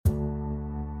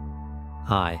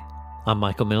Hi, I'm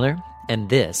Michael Miller, and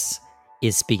this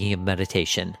is Speaking of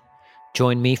Meditation.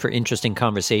 Join me for interesting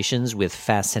conversations with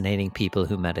fascinating people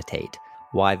who meditate,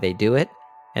 why they do it,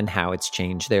 and how it's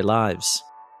changed their lives.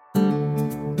 I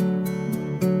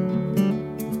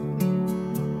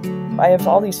have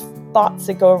all these thoughts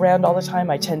that go around all the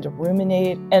time. I tend to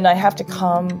ruminate, and I have to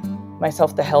calm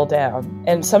myself the hell down.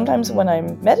 And sometimes when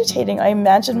I'm meditating, I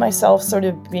imagine myself sort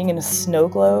of being in a snow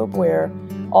globe where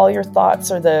all your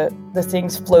thoughts are the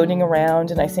things floating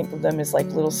around, and I think of them as like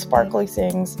little sparkly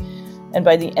things. And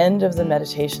by the end of the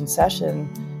meditation session,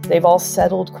 they've all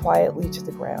settled quietly to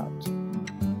the ground.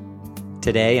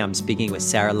 Today, I'm speaking with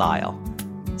Sarah Lyall.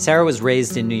 Sarah was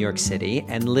raised in New York City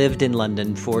and lived in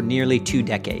London for nearly 2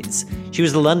 decades. She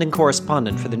was the London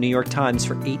correspondent for the New York Times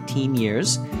for 18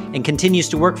 years and continues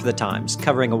to work for the Times,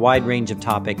 covering a wide range of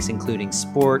topics including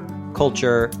sport,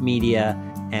 culture, media,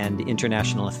 and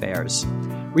international affairs.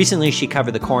 Recently, she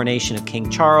covered the coronation of King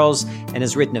Charles and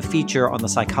has written a feature on the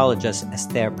psychologist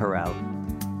Esther Perel.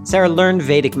 Sarah learned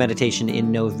Vedic meditation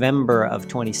in November of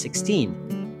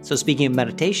 2016. So speaking of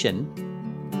meditation,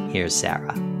 here's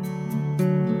Sarah.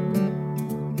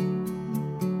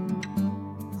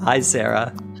 Hi,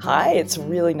 Sarah. Hi, it's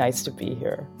really nice to be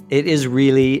here. It is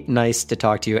really nice to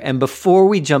talk to you. And before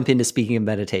we jump into speaking of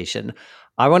meditation,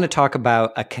 I want to talk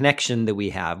about a connection that we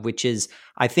have, which is,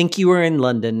 I think you were in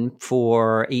London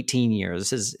for 18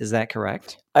 years. Is that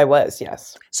correct? I was,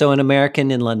 yes. So an American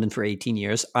in London for 18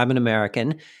 years. I'm an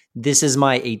American. This is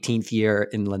my 18th year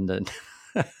in London.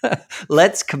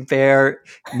 Let's compare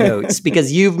notes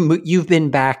because you've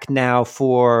been back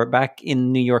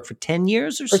in New York for 10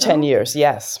 years or so? For 10 years,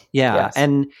 yes. Yeah.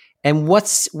 Yes. And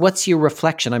what's your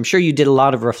reflection? I'm sure you did a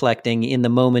lot of reflecting in the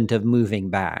moment of moving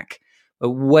back.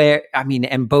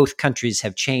 And both countries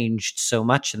have changed so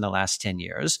much in the last 10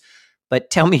 years. But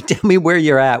tell me where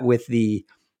you're at with the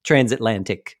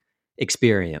transatlantic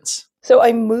experience. So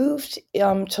I moved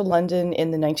to London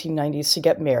in the 1990s to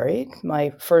get married.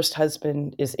 My first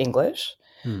husband is English.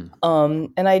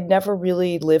 And I'd never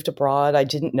really lived abroad. I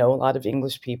didn't know a lot of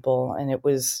English people, and it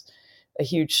was a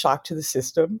huge shock to the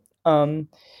system.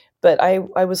 But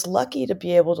I was lucky to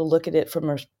be able to look at it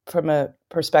from a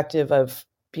perspective of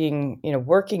being,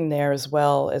 working there as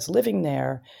well as living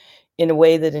there in a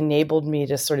way that enabled me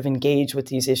to sort of engage with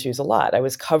these issues a lot. I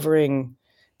was covering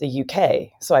the UK.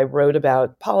 So I wrote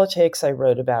about politics, I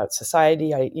wrote about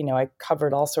society, I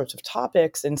covered all sorts of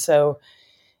topics. And so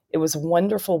it was a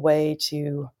wonderful way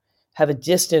to have a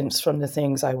distance from the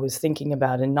things I was thinking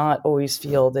about and not always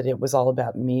feel that it was all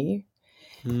about me.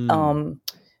 And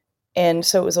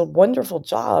so it was a wonderful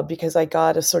job because I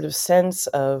got a sort of sense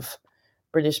of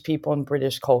British people and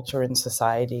British culture and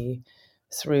society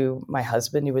through my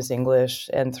husband, who was English,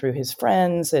 and through his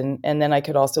friends. And then I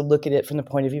could also look at it from the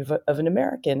point of view of an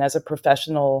American as a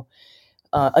professional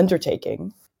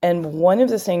undertaking. And one of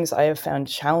the things I have found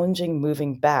challenging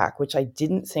moving back, which I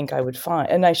didn't think I would find,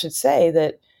 and I should say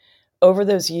that over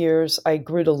those years, I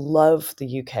grew to love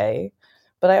the UK,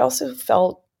 but I also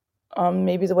felt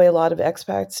maybe the way a lot of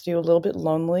expats do, a little bit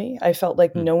lonely. I felt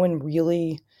like no one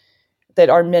really, that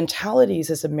our mentalities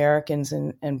as Americans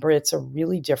and Brits are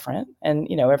really different. And,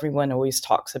 everyone always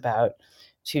talks about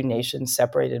two nations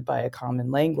separated by a common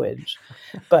language,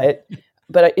 but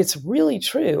it's really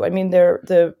true. I mean,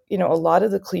 a lot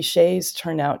of the cliches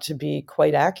turn out to be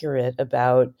quite accurate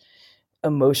about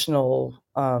emotional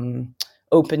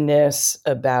openness,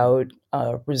 about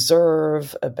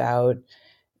reserve, about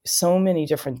so many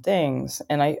different things.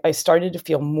 And I started to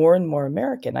feel more and more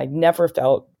American. I'd never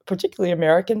felt particularly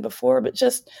American before, but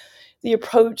just the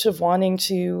approach of wanting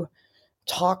to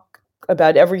talk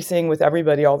about everything with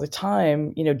everybody all the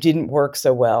time, didn't work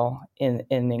so well in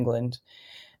England.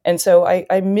 And so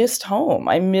I missed home.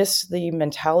 I missed the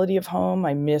mentality of home.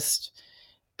 I missed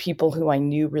people who I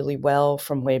knew really well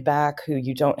from way back, who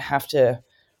you don't have to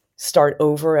start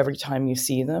over every time you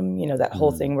see them. That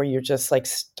whole thing where you're just like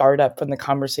start up from the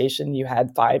conversation you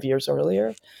had 5 years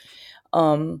earlier.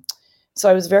 So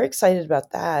I was very excited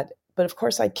about that. But of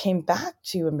course, I came back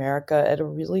to America at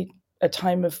a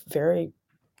time of very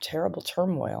terrible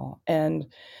turmoil. And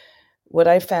what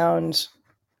I found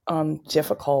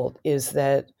difficult is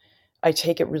that I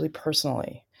take it really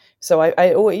personally. So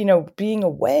I being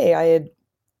away, I had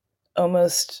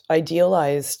almost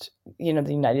idealized, the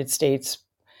United States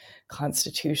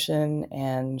Constitution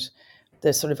and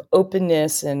the sort of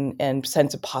openness and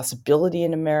sense of possibility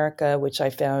in America, which I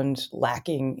found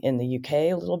lacking in the UK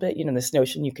a little bit. This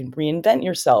notion you can reinvent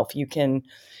yourself, you can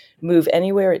move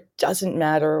anywhere. It doesn't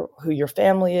matter who your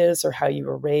family is or how you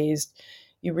were raised.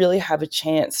 You really have a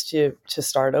chance to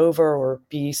start over or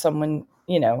be someone,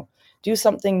 do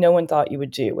something no one thought you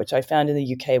would do, which I found in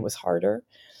the UK was harder.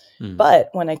 Mm. But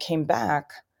when I came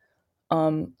back,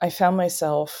 I found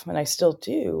myself, and I still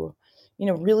do,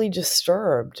 really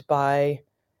disturbed by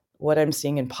what I'm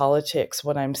seeing in politics,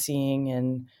 what I'm seeing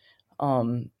in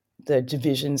the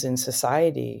divisions in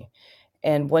society.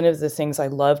 And one of the things I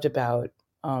loved about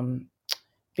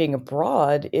being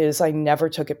abroad is I never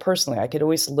took it personally. I could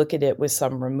always look at it with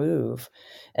some remove.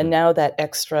 And now that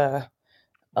extra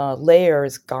layer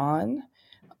is gone.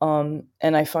 And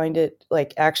I find it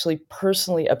like actually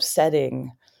personally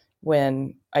upsetting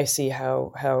when I see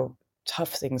how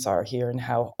tough things are here and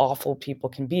how awful people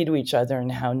can be to each other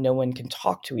and how no one can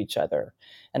talk to each other.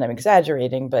 And I'm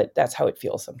exaggerating, but that's how it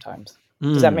feels sometimes.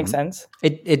 Does that make sense?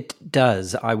 It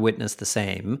does. I witnessed the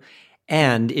same.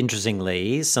 And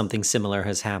interestingly, something similar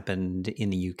has happened in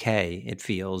the UK, it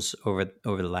feels, over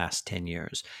the last 10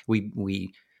 years.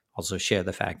 We also share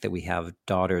the fact that we have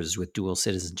daughters with dual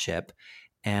citizenship.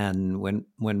 And when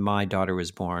my daughter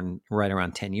was born right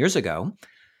around 10 years ago,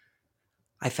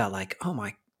 I felt like, oh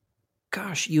my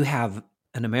gosh, you have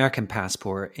an American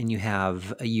passport and you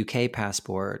have a UK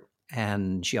passport,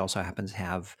 and she also happens to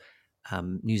have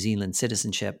New Zealand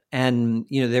citizenship. And,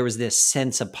 there was this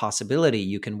sense of possibility.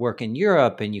 You can work in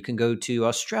Europe and you can go to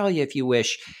Australia if you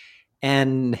wish.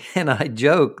 And I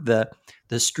joke the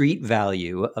street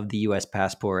value of the US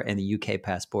passport and the UK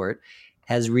passport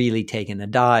has really taken a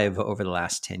dive over the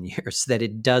last 10 years, that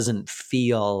it doesn't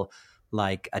feel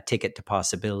like a ticket to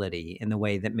possibility in the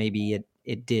way that maybe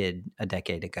it did a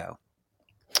decade ago.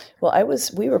 Well,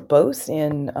 we were both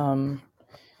in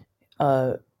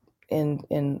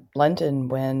London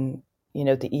when,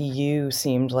 the EU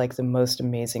seemed like the most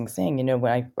amazing thing.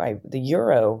 When the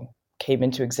euro came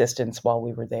into existence while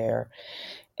we were there.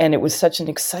 And it was such an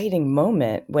exciting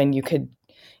moment when you could,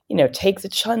 take the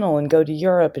channel and go to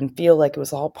Europe and feel like it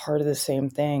was all part of the same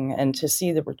thing. And to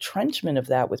see the retrenchment of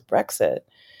that with Brexit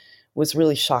was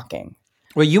really shocking.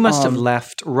 Well, you must have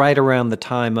left right around the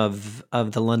time of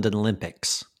the London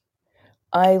Olympics.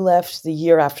 I left the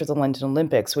year after the London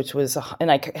Olympics, and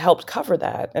I helped cover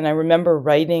that. And I remember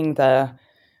writing the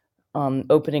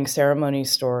opening ceremony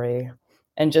story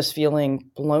and just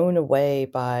feeling blown away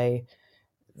by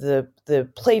the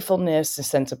playfulness, the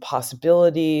sense of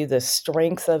possibility, the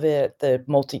strength of it, the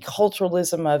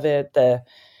multiculturalism of it, the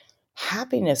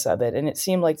happiness of it. And it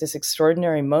seemed like this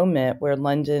extraordinary moment where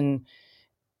London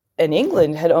and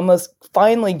England had almost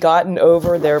finally gotten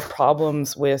over their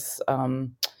problems with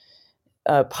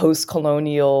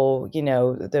post-colonial,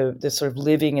 the sort of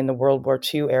living in the World War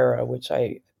II era, which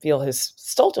I feel has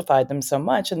stultified them so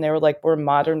much. And they were like, we're a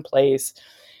modern place.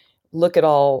 Look at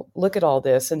all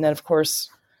this. And then, of course,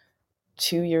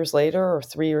 2 years later or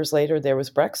 3 years later, there was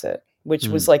Brexit, which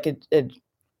was like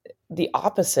the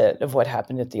opposite of what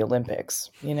happened at the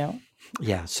Olympics,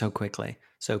 Yeah, so quickly.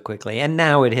 And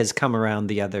now it has come around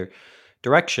the other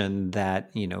direction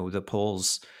that, the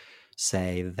polls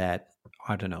say that,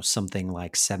 I don't know, something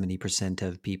like 70%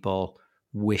 of people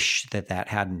wish that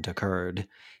hadn't occurred.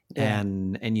 Yeah.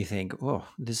 And you think, oh,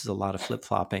 this is a lot of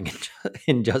flip-flopping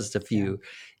in just a few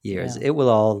years. Yeah. It will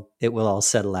all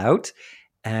settle out,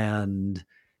 and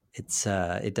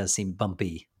it does seem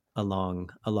bumpy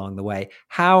along the way.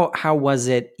 How was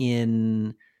it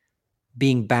in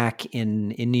being back in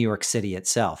New York City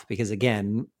itself? Because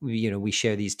again, we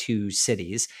share these two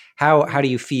cities. How do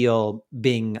you feel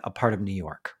being a part of New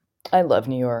York? I love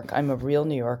New York. I'm a real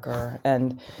New Yorker.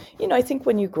 And, I think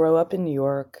when you grow up in New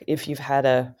York, if you've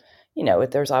had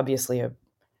there's obviously a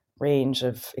range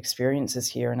of experiences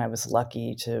here. And I was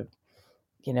lucky to,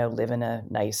 live in a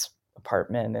nice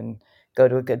apartment and go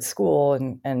to a good school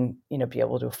and be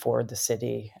able to afford the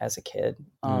city as a kid.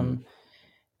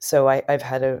 So I've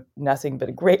had nothing but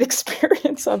a great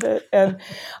experience of it. And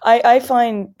I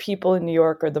find people in New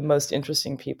York are the most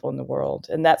interesting people in the world.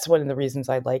 And that's one of the reasons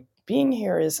I like being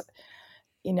here is,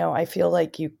 I feel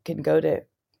like you can go to,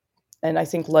 and I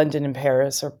think London and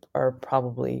Paris are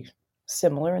probably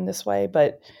similar in this way,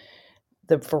 but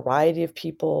the variety of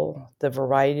people, the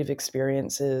variety of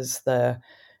experiences, the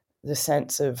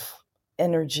sense of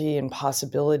energy and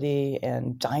possibility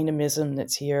and dynamism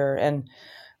that's here. And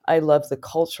I love the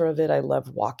culture of it. I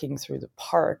love walking through the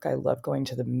park. I love going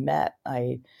to the Met.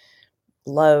 I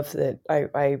love that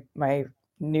my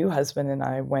new husband and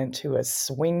I went to a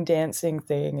swing dancing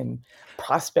thing in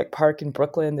Prospect Park in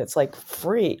Brooklyn that's like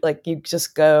free. Like you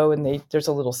just go and there's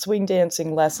a little swing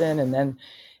dancing lesson and then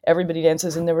everybody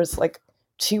dances, and there was like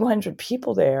 200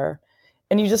 people there.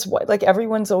 And you just like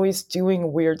everyone's always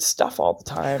doing weird stuff all the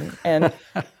time. And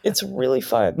it's really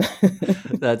fun.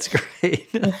 That's great.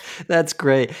 That's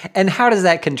great. And how does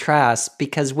that contrast?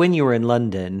 Because when you were in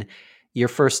London, your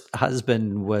first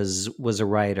husband was a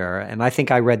writer, and I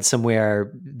think I read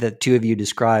somewhere that two of you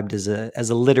described as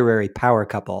a literary power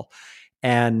couple.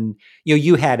 And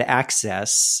you had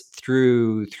access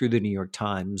through the New York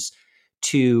Times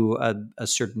to a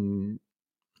certain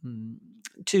mm,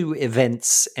 to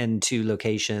events and to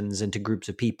locations and to groups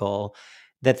of people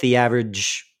that the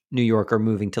average New Yorker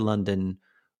moving to London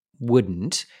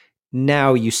wouldn't.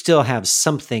 Now you still have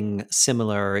something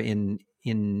similar in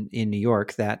New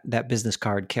York. That business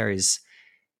card carries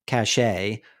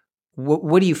cachet.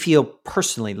 What do you feel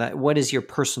personally? Like, what is your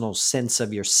personal sense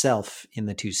of yourself in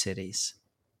the two cities?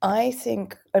 I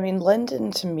think, I mean,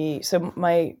 London to me, so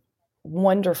my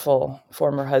wonderful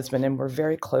former husband, and we're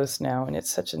very close now, and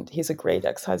he's a great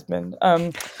ex-husband,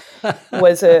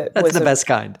 was That's the best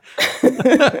kind.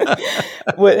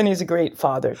 and he's a great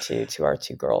father too, to our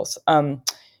two girls.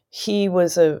 He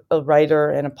was a writer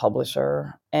and a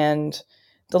publisher, and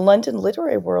the London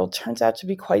literary world turns out to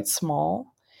be quite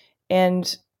small,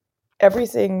 and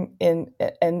everything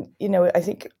I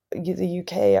think the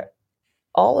UK,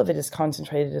 all of it is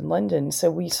concentrated in London.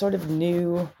 So we sort of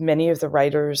knew many of the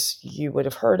writers you would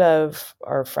have heard of,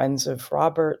 our friends of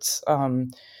Robert's.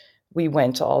 We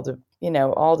went to all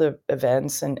the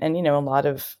events, and a lot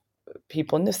of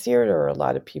people in the theater, a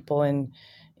lot of people in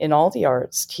all the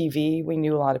arts, TV. We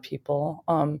knew a lot of people,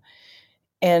 and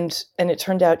it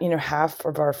turned out half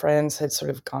of our friends had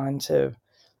sort of gone to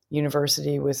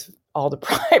university with all the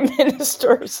prime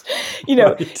ministers.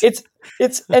 Right.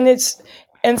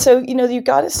 And so, you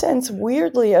got a sense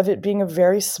weirdly of it being a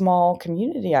very small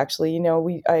community, actually.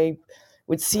 I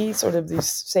would see sort of these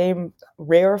same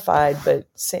rarefied, but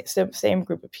same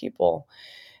group of people.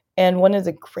 And one of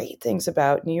the great things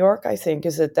about New York, I think,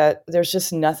 is that there's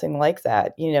just nothing like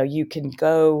that. You can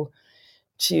go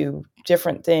to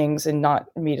different things and not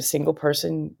meet a single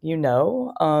person,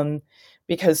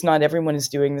 because not everyone is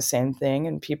doing the same thing.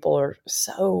 And people are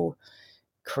so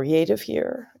creative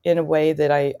here in a way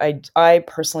that I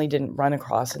personally didn't run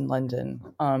across in London.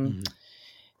 Mm-hmm.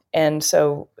 And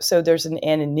so there's an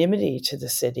anonymity to the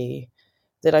city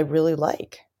that I really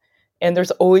like. And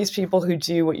there's always people who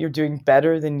do what you're doing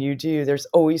better than you do. There's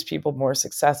always people more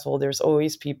successful. There's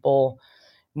always people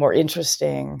more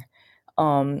interesting.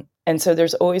 And so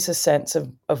there's always a sense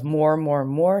of more and more and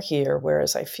more here.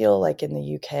 Whereas I feel like in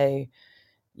the UK,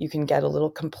 you can get a little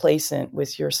complacent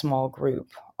with your small group.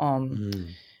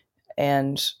 Mm.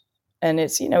 And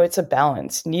it's a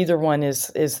balance. Neither one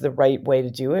is the right way to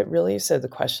do it, really. So the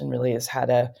question really is how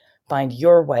to find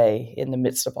your way in the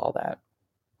midst of all that.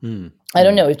 Mm. I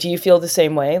don't know. Do you feel the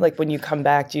same way? Like when you come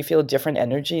back, do you feel a different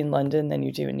energy in London than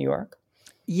you do in New York?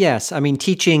 Yes. I mean,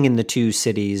 teaching in the two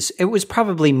cities, it was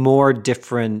probably more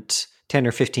different 10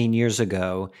 or 15 years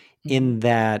ago in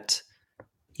that,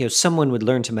 someone would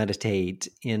learn to meditate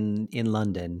in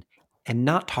London and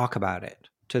not talk about it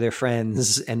to their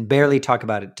friends and barely talk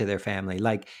about it to their family.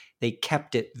 Like they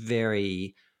kept it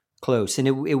very close. And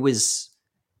it was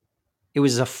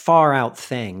a far out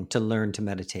thing to learn to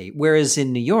meditate. Whereas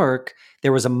in New York,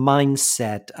 there was a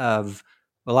mindset of,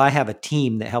 well, I have a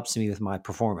team that helps me with my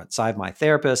performance. I have my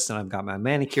therapist and I've got my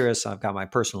manicurist, I've got my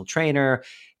personal trainer,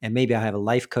 and maybe I have a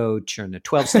life coach or in a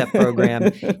 12-step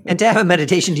program. And to have a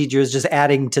meditation teacher is just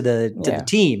adding to the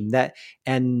team that,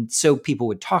 and so people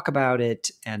would talk about it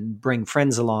and bring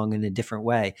friends along in a different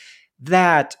way.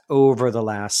 That over the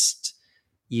last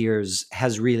years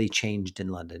has really changed in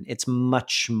London. It's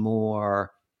much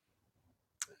more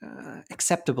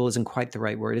acceptable isn't quite the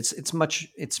right word. It's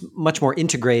much more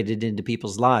integrated into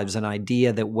people's lives. An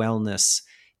idea that wellness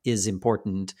is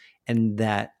important and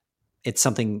that it's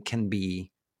something can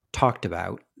be talked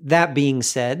about. That being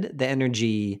said, the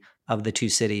energy of the two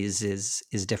cities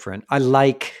is different. I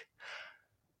like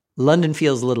London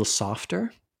feels a little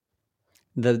softer.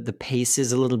 The pace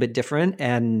is a little bit different,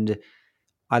 and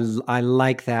I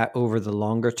like that over the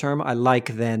longer term. I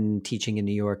like then teaching in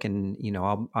New York, and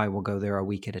I will go there a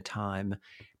week at a time,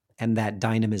 and that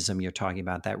dynamism you're talking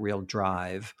about, that real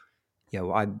drive.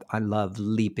 I love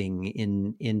leaping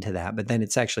into that, but then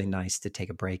it's actually nice to take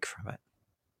a break from it.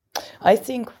 I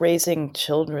think raising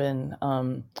children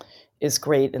is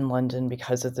great in London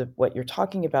because of what you're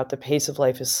talking about. The pace of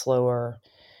life is slower.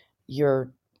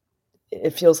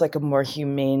 It feels like a more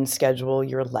humane schedule.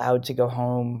 You're allowed to go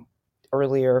home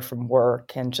earlier from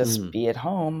work and just be at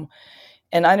home.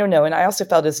 And I don't know. And I also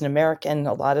felt as an American,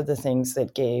 a lot of the things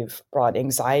that brought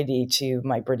anxiety to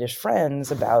my British friends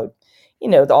about,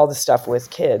 all the stuff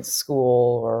with kids,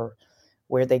 school or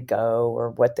where they go or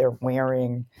what they're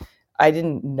wearing. I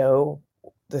didn't know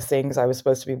the things I was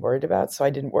supposed to be worried about, so I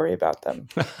didn't worry about them,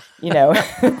 you know.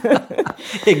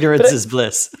 Ignorance But is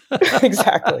bliss.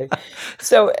 exactly.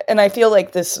 So, and I feel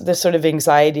like this sort of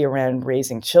anxiety around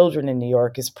raising children in New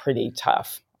York is pretty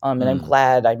tough. And I'm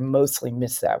glad I mostly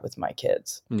miss that with my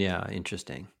kids. Yeah,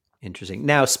 interesting. Interesting.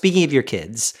 Now, speaking of your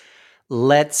kids,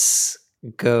 let's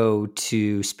go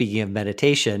to speaking of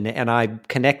meditation. And I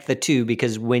connect the two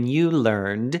because when you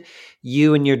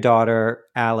and your daughter,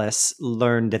 Alice,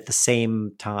 learned at the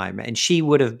same time, and she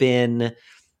would have been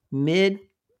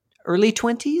early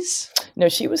 20s? No,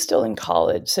 she was still in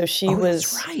college. So she Oh, that's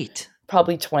was right.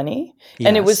 probably 20.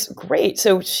 And it was Yes. great.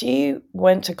 So she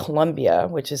went to Columbia,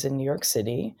 which is in New York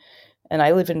City, and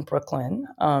I live in Brooklyn.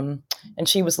 And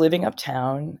she was living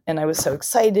uptown, and I was so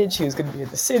excited. She was going to be in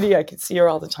the city. I could see her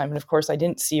all the time. And of course, I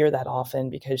didn't see her that often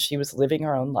because she was living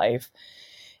her own life.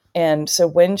 And so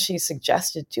when she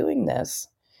suggested doing this,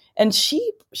 and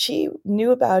she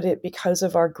knew about it because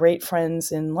of our great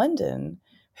friends in London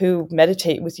who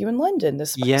meditate with you in London,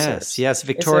 the Yes, Spicers. yes. It's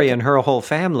like, Victoria and her whole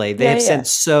family. They yeah, have yeah. sent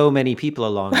so many people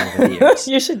along over the years.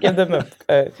 You should give them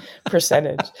a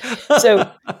percentage.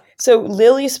 So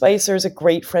Lily Spicer is a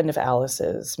great friend of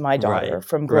Alice's, my Right, daughter,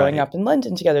 from growing right. up in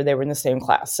London together. They were in the same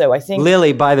class. So I think,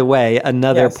 Lily, by the way,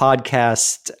 another yes.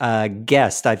 podcast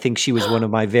guest. I think she was one of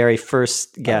my very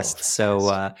first Oh, guests.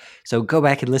 fantastic. So go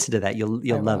back and listen to that. You'll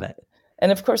I love will. it.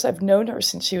 And of course, I've known her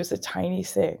since she was a tiny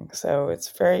thing. So it's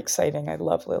very exciting. I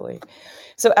love Lily.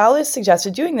 So Alice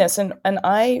suggested doing this. And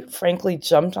I frankly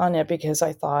jumped on it because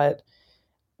I thought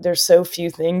there's so few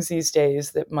things these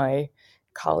days that my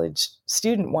college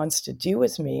student wants to do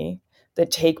with me that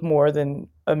take more than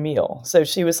a meal. So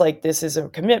she was like, this is a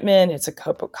commitment. It's a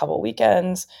couple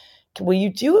weekends. Will you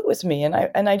do it with me? And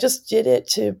I just did it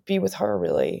to be with her,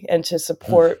 really, and to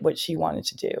support what she wanted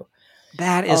to do.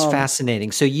 That is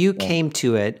fascinating. So you Yeah. came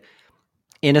to it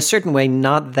in a certain way,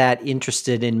 not that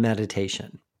interested in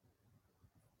meditation.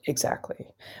 Exactly.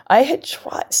 I had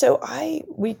tried, so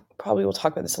we probably will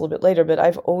talk about this a little bit later, but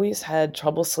I've always had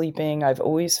trouble sleeping. I've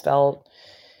always felt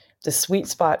the sweet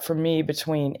spot for me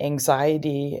between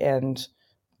anxiety and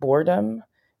boredom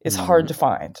is hard to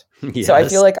find. So I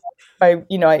feel Yes. like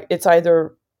it's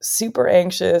either super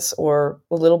anxious or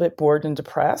a little bit bored and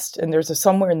depressed. And there's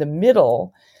somewhere in the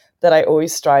middle that I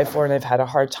always strive for and I've had a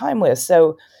hard time with.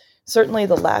 So certainly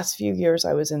the last few years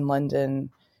I was in London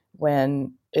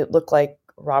when it looked like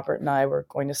Robert and I were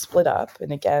going to split up.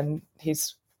 And again,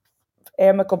 he's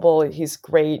amicable, he's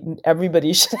great, and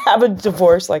everybody should have a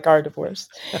divorce like our divorce.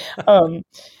 Um,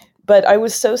 but I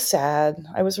was so sad.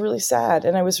 I was really sad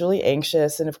and I was really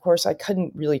anxious. And of course, I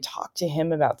couldn't really talk to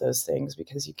him about those things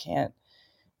because you can't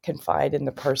confide in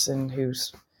the person who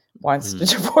wants to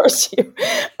divorce you.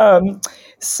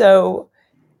 So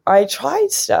I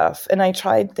tried stuff and I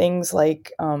tried things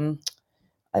like,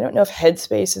 I don't know if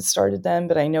Headspace had started then,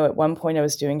 but I know at one point I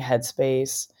was doing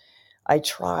Headspace. I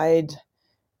tried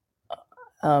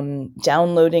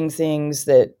downloading things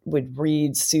that would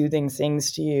read soothing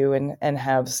things to you and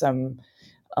have some,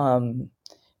 um,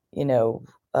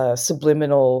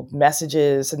 subliminal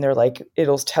messages. And they're like,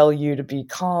 it'll tell you to be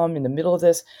calm in the middle of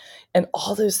this. And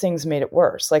all those things made it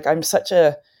worse. Like I'm such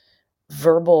a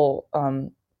verbal,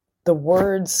 the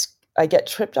words, I get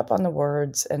tripped up on the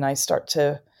words and I start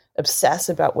to obsess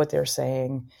about what they're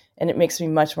saying. And it makes me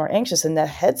much more anxious. And that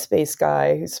Headspace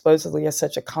guy who supposedly has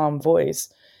such a calm voice,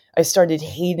 I started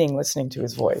hating listening to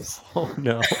his voice. Oh,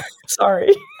 no.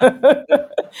 Sorry.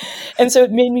 And so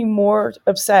it made me more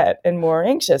upset and more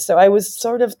anxious. So I was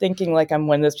sort of thinking like I'm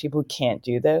one of those people who can't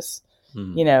do this,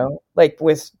 like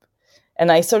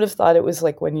and I sort of thought it was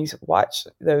like when you watch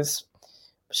those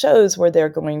shows where they're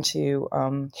going to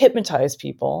hypnotize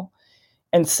people.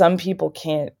 And some people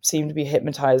can't seem to be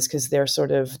hypnotized because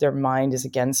their mind is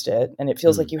against it. And it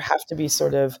feels like you have to be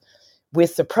sort of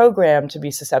with the program to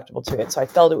be susceptible to it. So I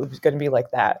felt it was going to be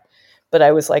like that. But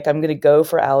I was like, I'm going to go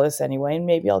for Alice anyway, and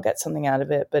maybe I'll get something out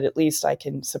of it. But at least I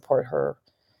can support her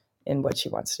in what she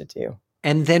wants to do.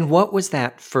 And then what was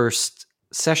that first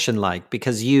session like?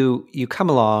 Because you come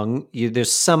along, there's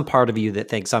some part of you that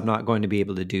thinks I'm not going to be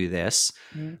able to do this.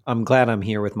 Mm-hmm. I'm glad I'm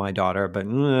here with my daughter, but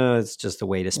it's just a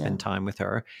way to spend time with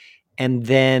her. And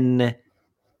then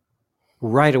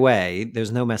right away,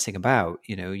 there's no messing about.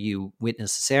 You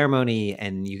witness the ceremony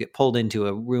and you get pulled into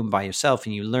a room by yourself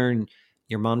and you learn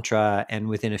your mantra. And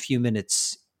within a few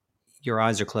minutes, your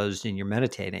eyes are closed and you're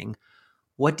meditating.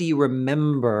 What do you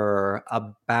remember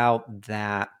about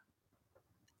that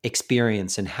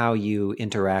experience and how you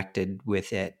interacted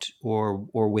with it or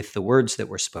with the words that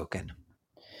were spoken?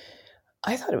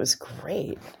 I thought it was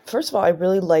great. First of all, I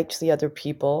really liked the other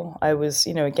people. I was,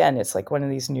 again, it's like one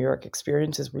of these New York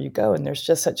experiences where you go and there's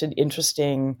just such an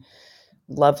interesting,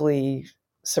 lovely,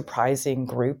 surprising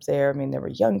group there. I mean, there were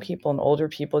young people and older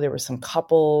people. There were some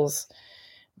couples.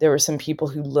 There were some people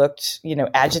who looked,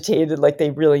 agitated, like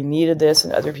they really needed this,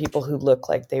 and other people who looked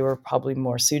like they were probably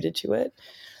more suited to it.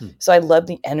 Hmm. So I loved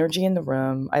the energy in the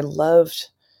room. I loved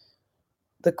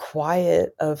the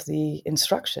quiet of the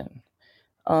instruction.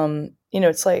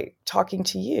 It's like talking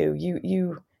to you.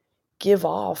 You give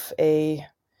off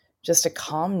just a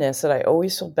calmness that I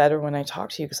always feel better when I talk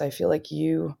to you, because I feel like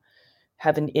you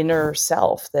have an inner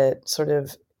self that sort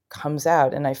of comes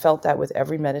out. And I felt that with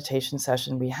every meditation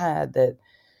session we had, that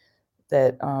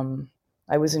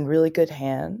I was in really good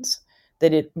hands,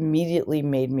 that it immediately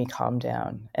made me calm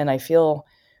down. And I feel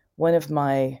one of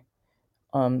my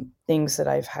things that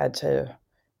I've had to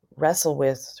wrestle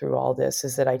with through all this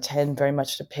is that I tend very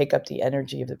much to pick up the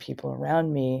energy of the people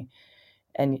around me,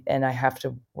 and I have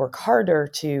to work harder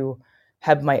to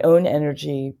have my own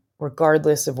energy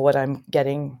regardless of what I'm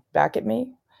getting back at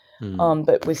me.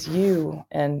 But with you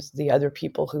and the other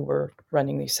people who were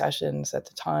running these sessions at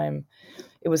the time,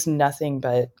 it was nothing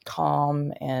but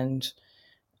calm and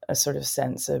a sort of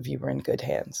sense of you were in good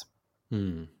hands.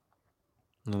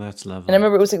 Well, that's lovely. And I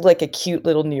remember it was like a cute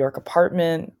little New York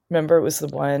apartment. Remember, it was the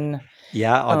one.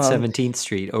 Yeah, on 17th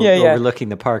Street, Yeah. overlooking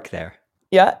the park there.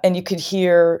 Yeah, and you could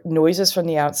hear noises from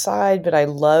the outside, but I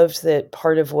loved that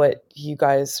part of what you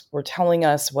guys were telling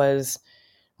us was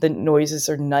the noises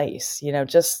are nice.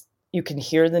 Just you can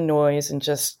hear the noise and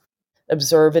just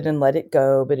observe it and let it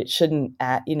go, but it shouldn't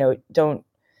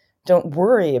don't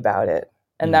worry about it.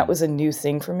 And that was a new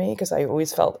thing for me, because I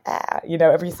always felt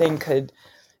everything could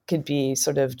be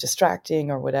sort of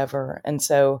distracting or whatever. And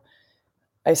so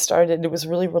I started, it was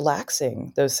really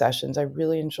relaxing, those sessions. I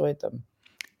really enjoyed them.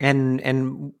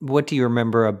 And what do you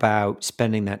remember about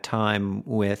spending that time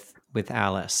with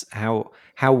Alice? How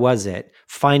was it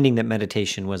finding that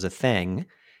meditation was a thing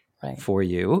for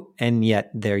you, and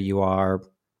yet there you are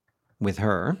with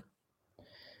her?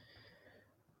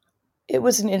 It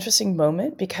was an interesting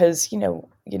moment because, and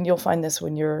you'll find this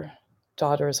when your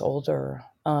daughter is older,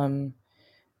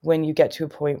 when you get to a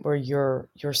point where you're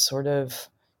sort of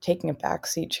taking a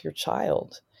backseat to your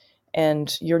child,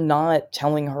 and you're not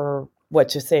telling her what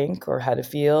to think or how to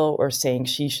feel or saying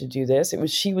she should do this.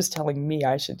 She was telling me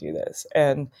I should do this.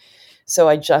 And so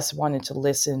I just wanted to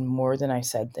listen more than I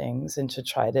said things, and to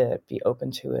try to be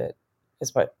open to it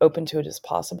as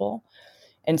possible.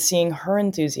 And seeing her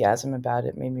enthusiasm about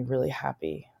it made me really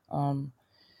happy. And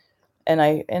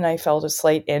I felt a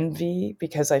slight envy,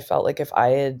 because I felt like if I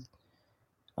had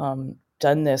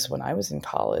done this when I was in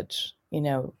college,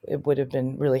 it would have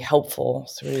been really helpful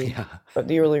through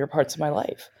the earlier parts of my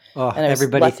life. Oh, And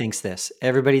everybody thinks this.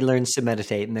 Everybody learns to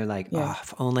meditate, and they're like, Yeah. "Oh,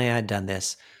 if only I'd done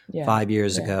this 5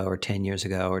 years ago, or 10 years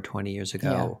ago, or 20 years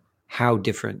ago, how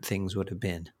different things would have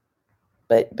been."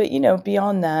 But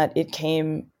beyond that, it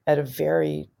came at a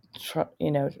very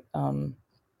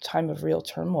time of real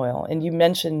turmoil. And you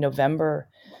mentioned November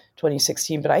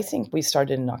 2016, but I think we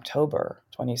started in October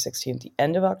 2016, the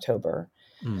end of October,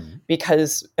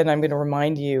 because, and I'm going to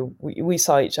remind you, we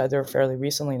saw each other fairly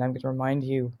recently, and I'm going to remind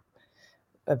you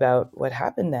about what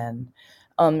happened then.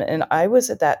 And I was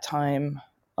at that time,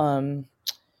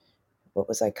 what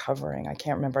was I covering? I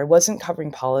can't remember. I wasn't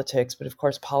covering politics, but of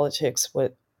course, politics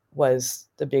was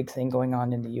the big thing going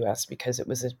on in the U.S. because it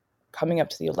was coming up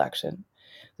to the election,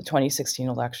 the 2016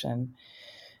 election,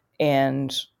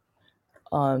 and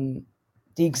the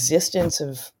existence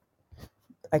of,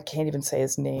 I can't even say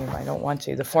his name, I don't want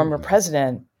to, the former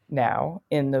president now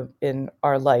in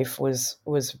our life was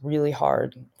really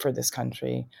hard for this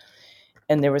country.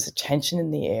 And there was a tension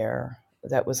in the air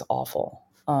that was awful.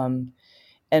 And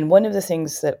one of the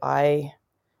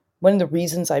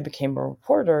reasons I became a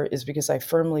reporter is because I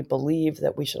firmly believe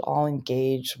that we should all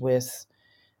engage with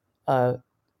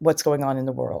what's going on in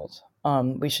the world.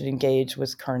 We should engage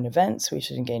with current events. We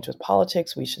should engage with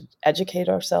politics. We should educate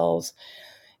ourselves.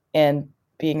 And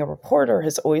being a reporter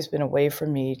has always been a way for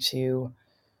me to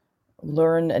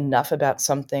learn enough about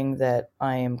something that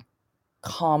I am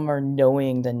calmer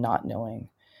knowing than not knowing.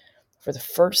 For the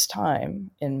first time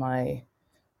in my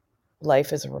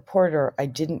life as a reporter, I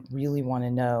didn't really want to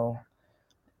know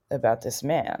about this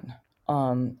man.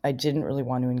 I didn't really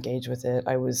want to engage with it.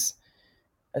 I was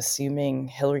assuming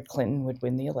Hillary Clinton would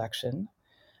win the election.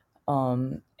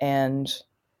 And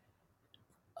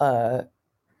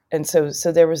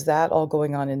so there was that all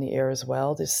going on in the air as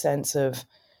well, this sense of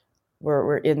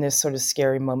we're in this sort of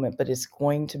scary moment, but it's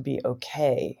going to be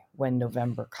okay when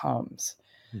November comes.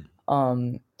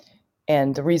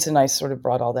 And the reason I sort of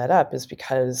brought all that up is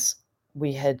because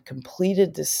we had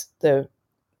completed the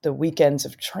weekends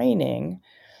of training.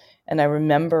 And I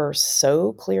remember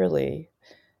so clearly,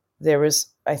 there was,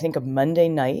 I think, a Monday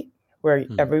night where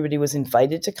everybody was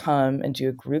invited to come and do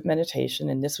a group meditation.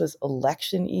 And this was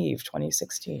election eve,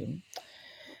 2016.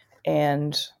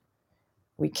 And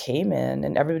we came in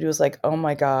and everybody was like, oh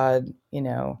my God,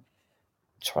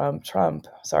 Trump.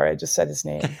 Sorry, I just said his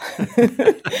name.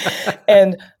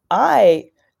 And I,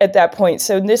 at that point,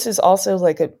 so this is also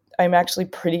I'm actually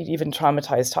pretty even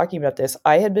traumatized talking about this.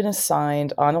 I had been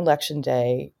assigned on election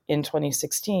day in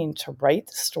 2016 to write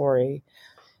the story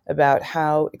about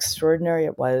how extraordinary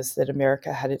it was that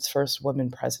America had its first woman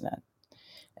president.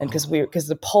 And because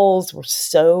the polls were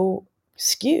so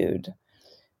skewed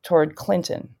toward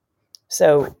Clinton.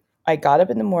 So I got up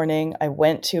in the morning. I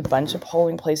went to a bunch of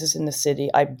polling places in the city.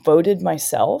 I voted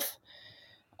myself,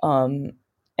 and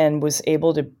was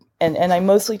able to, and I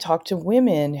mostly talked to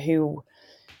women who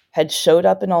had showed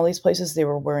up in all these places. They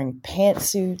were wearing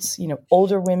pantsuits.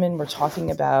 Older women were talking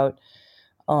about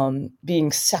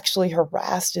being sexually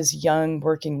harassed as young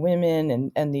working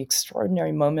women, and the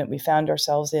extraordinary moment we found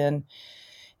ourselves in.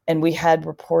 And we had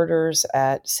reporters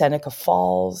at Seneca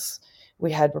Falls.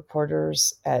 We had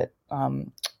reporters at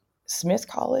Smith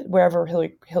College, wherever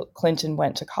Hillary Clinton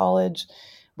went to college.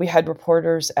 We had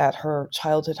reporters at her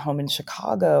childhood home in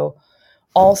Chicago,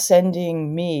 all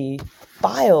sending me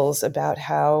files about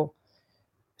how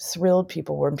thrilled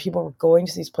people were, and people were going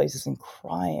to these places and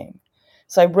crying.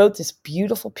 So I wrote this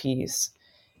beautiful piece.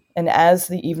 And as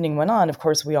the evening went on, of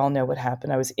course, we all know what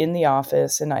happened. I was in the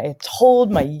office and I had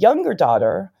told my younger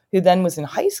daughter, who then was in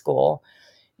high school,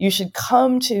 you should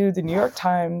come to the New York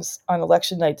Times on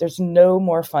election night. There's no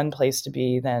more fun place to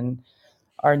be than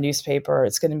our newspaper.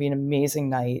 It's going to be an amazing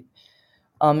night.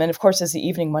 And of course, as the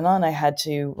evening went on, I had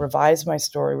to revise my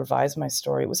story.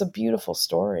 It was a beautiful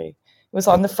story. It was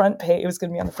on the front page. It was going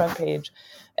to be on the front page.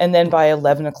 And then by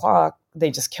 11 o'clock,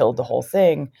 they just killed the whole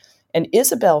thing. And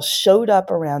Isabel showed up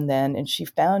around then, and she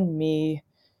found me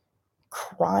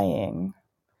crying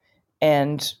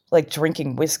and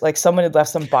drinking whiskey. Someone had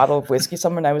left some bottle of whiskey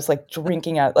somewhere, and I was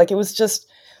drinking out. It was just,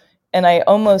 and I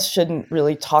almost shouldn't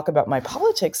really talk about my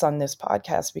politics on this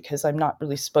podcast because I'm not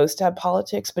really supposed to have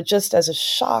politics, but just as a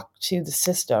shock to the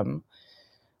system,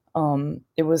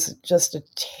 it was just a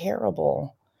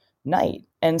terrible night.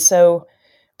 And so,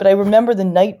 but I remember the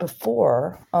night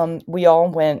before, we all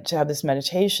went to have this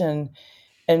meditation.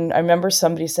 And I remember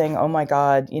somebody saying, oh my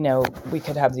God, we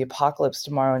could have the apocalypse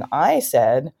tomorrow. And I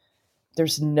said,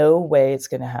 there's no way it's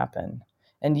going to happen.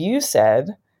 And you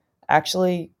said,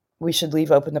 actually, we should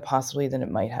leave open the possibility that it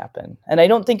might happen. And I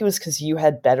don't think it was because you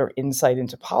had better insight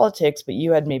into politics, but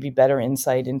you had maybe better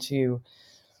insight into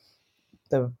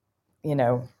the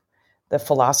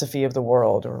philosophy of the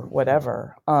world or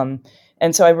whatever.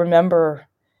 And so I remember,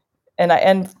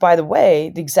 and by the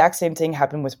way, the exact same thing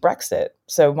happened with Brexit.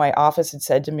 So my office had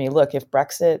said to me, look, if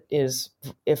Brexit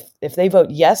if they vote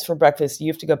yes for Brexit,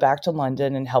 you have to go back to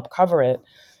London and help cover it.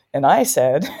 And I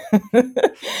said,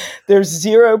 there's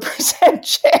 0%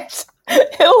 chance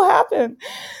it'll happen.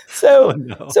 So,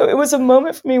 So it was a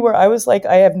moment for me where I was like,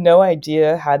 I have no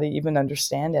idea how to even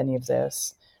understand any of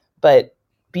this. But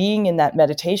being in that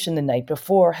meditation the night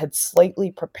before had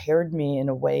slightly prepared me in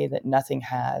a way that nothing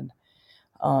had.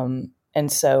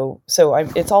 And so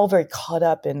it's all very caught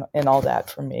up in all that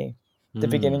for me, the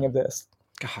beginning of this.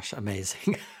 Gosh,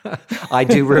 amazing. I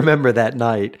do remember that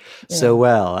night so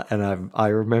well. And I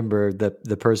remember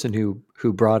the person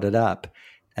who brought it up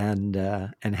and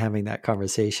having that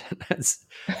conversation. It's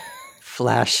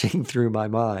flashing through my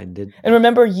mind. And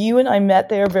remember, you and I met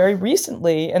there very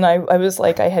recently, and I was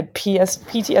like, I had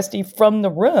PTSD from the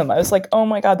room. I was like, oh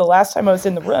my God, the last time I was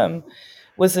in the room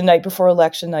was the night before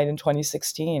election night in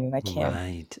 2016. And I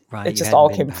can't, right. It just all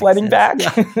came flooding back.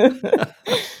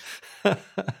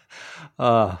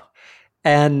 Yeah.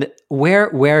 And where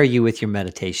are you with your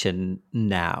meditation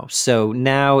now? So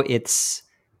now it's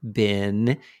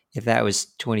been, if that was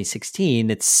 2016,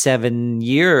 it's 7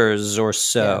 years or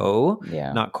so,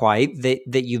 not quite,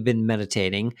 that you've been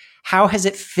meditating. How has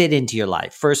it fit into your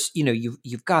life? First,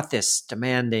 you've got this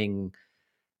demanding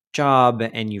job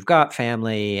and you've got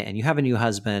family and you have a new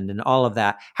husband and all of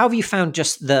that. How have you found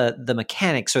just the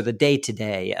mechanics or the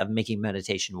day-to-day of making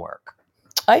meditation work?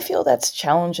 I feel that's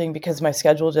challenging because my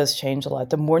schedule does change a lot.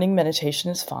 The morning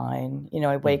meditation is fine.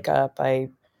 I wake up, I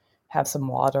have some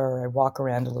water, I walk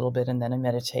around a little bit, and then I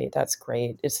meditate. That's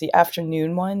great. It's the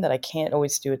afternoon one that I can't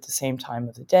always do at the same time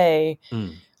of the day.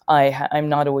 I'm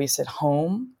not always at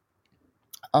home.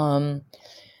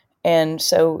 And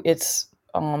so it's,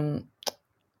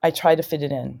 I try to fit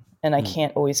it in. and I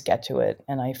can't always get to it,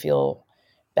 and I feel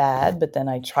bad, but then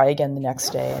I try again the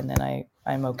next day, and then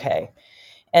I'm okay.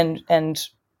 And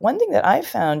one thing that I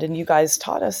found, and you guys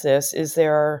taught us this, is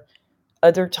there are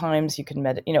other times you can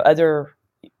meditate,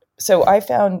 so I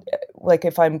found, like,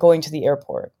 if I'm going to the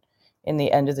airport in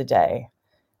the end of the day,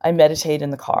 I meditate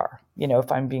in the car.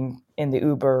 If I'm being in the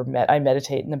Uber, I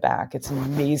meditate in the back. It's an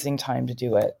amazing time to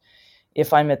do it.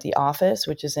 If I'm at the office,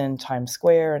 which is in Times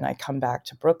Square, and I come back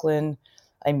to Brooklyn,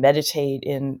 I meditate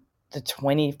in the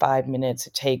 25 minutes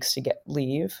it takes to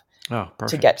leave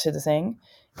to get to the thing.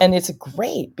 And it's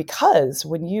great because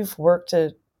when you've worked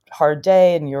a hard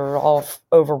day and you're all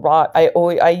overwrought,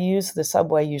 I use the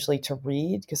subway usually to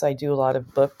read, because I do a lot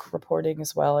of book reporting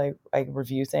as well. I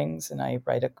review things and I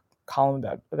write a column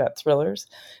about thrillers.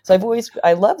 So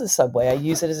I love the subway. I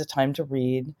use it as a time to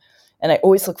read, and I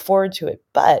always look forward to it.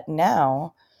 But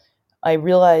now I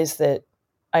realize that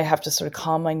I have to sort of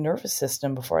calm my nervous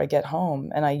system before I get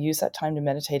home, and I use that time to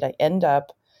meditate. I end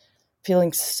up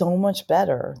feeling so much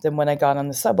better than when I got on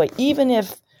the subway, even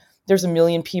if there's a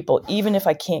million people, even if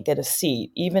I can't get a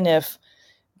seat, even if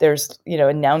there's,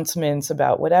 announcements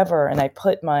about whatever, and I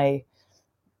put my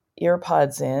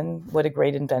earpods in. What a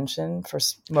great invention for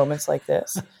moments like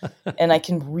this. And I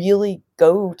can really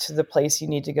go to the place you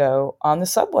need to go on the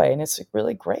subway, and it's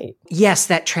really great. Yes,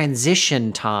 that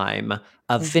transition time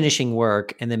of finishing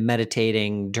work and then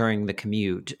meditating during the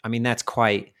commute. I mean, it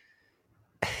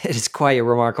is quite a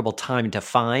remarkable time to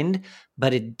find,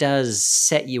 but it does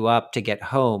set you up to get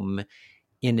home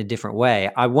in a different way.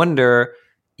 I wonder,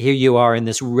 here you are in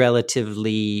this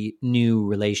relatively new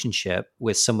relationship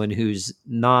with someone who's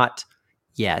not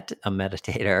yet a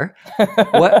meditator.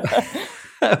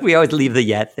 What we always leave the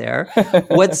yet there.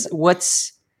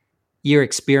 What's your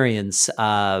experience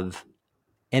of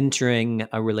entering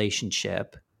a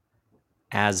relationship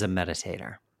as a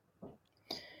meditator?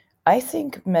 I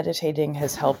think meditating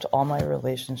has helped all my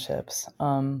relationships.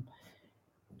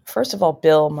 First of all,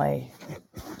 Bill, my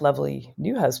lovely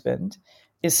new husband,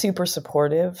 is super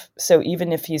supportive. So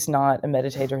even if he's not a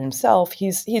meditator himself,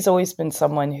 he's always been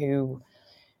someone who,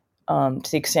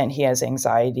 to the extent he has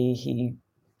anxiety, he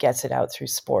gets it out through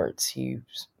sports. He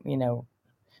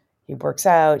works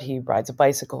out, he rides a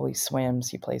bicycle, he swims,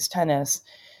 he plays tennis.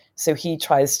 So he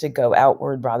tries to go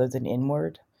outward rather than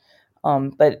inward.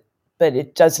 But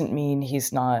it doesn't mean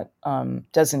he's not,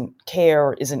 doesn't care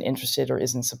or isn't interested or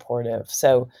isn't supportive.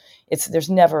 So there's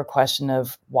never a question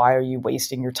of, why are you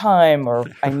wasting your time, or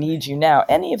I need you now,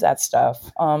 any of that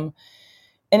stuff. And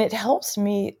it helps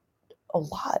me a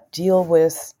lot deal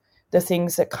with the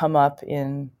things that come up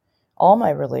in all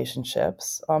my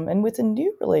relationships. And with a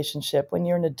new relationship, when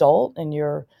you're an adult and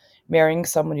you're marrying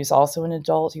someone who's also an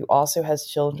adult, who also has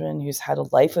children, who's had a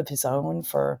life of his own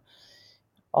for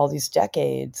all these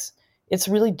decades, it's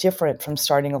really different from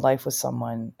starting a life with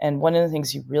someone. And one of the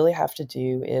things you really have to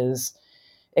do is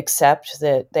accept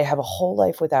that they have a whole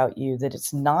life without you, that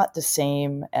it's not the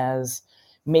same as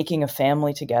making a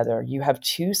family together. You have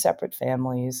two separate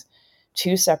families,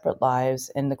 two separate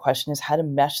lives, and the question is how to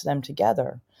mesh them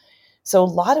together. So a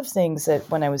lot of things that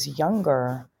when I was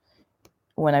younger,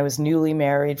 when I was newly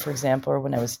married, for example, or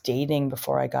when I was dating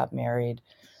before I got married,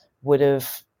 would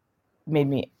have made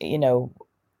me,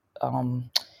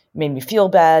 made me feel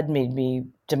bad, made me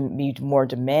be more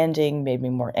demanding, made me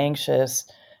more anxious.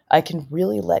 I can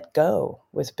really let go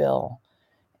with Bill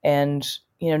and,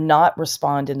 not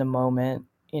respond in the moment,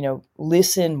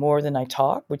 listen more than I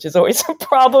talk, which is always a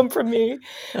problem for me.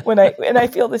 And I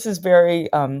feel this is very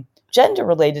gender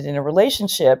related in a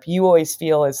relationship. You always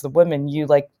feel, as the woman, you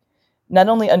not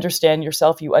only understand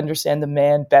yourself, you understand the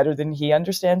man better than he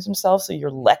understands himself. So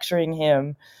you're lecturing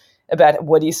him about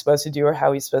what he's supposed to do or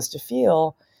how he's supposed to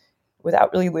feel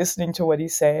without really listening to what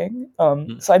he's saying.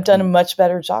 So I've done a much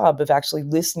better job of actually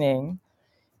listening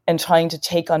and trying to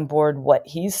take on board what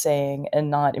he's saying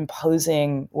and not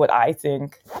imposing what I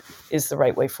think is the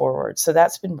right way forward. So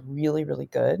that's been really, really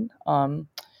good. And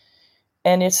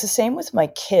it's the same with my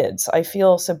kids. I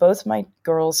feel, so both my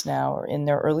girls now are in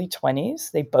their early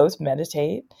 20s. They both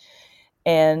meditate.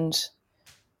 And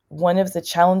one of the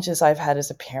challenges I've had as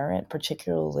a parent,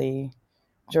 particularly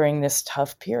during this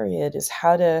tough period, is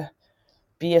how to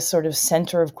be a sort of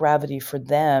center of gravity for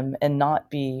them and not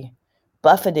be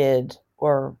buffeted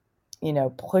or,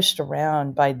 pushed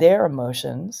around by their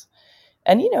emotions.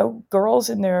 And,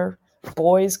 girls and their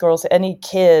girls, any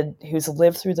kid who's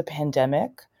lived through the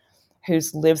pandemic,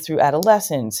 who's lived through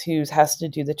adolescence, who has to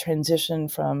do the transition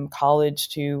from college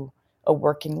to a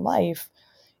working life,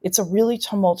 it's a really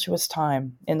tumultuous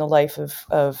time in the life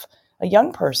of a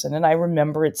young person. And I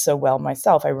remember it so well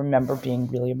myself. I remember being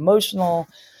really emotional,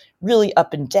 really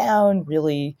up and down,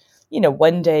 really,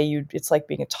 one day it's like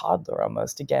being a toddler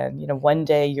almost again. One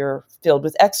day you're filled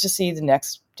with ecstasy, the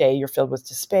next day you're filled with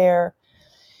despair.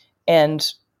 And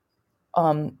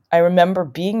I remember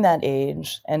being that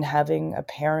age and having a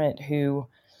parent who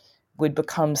would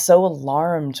become so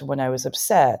alarmed when I was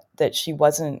upset that she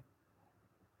wasn't,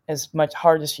 as much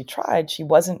hard as she tried, she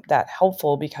wasn't that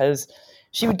helpful, because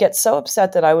she would get so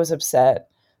upset that I was upset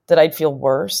that I'd feel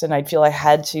worse, and I'd feel I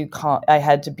had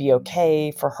to be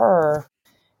okay for her,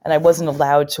 and I wasn't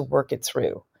allowed to work it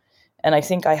through. And I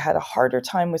think I had a harder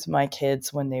time with my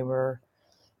kids when they were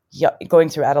going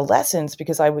through adolescence,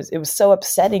 because it was so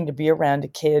upsetting to be around a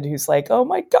kid who's like, oh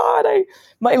my God,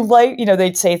 my life,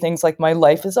 they'd say things like, my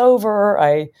life is over.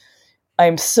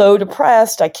 I'm so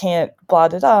depressed. I can't blah,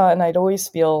 blah, blah. And I'd always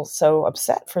feel so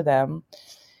upset for them.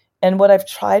 And what I've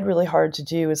tried really hard to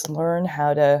do is learn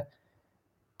how to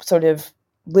sort of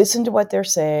listen to what they're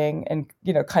saying and,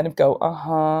 kind of go,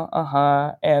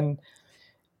 and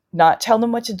not tell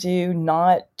them what to do,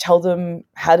 not tell them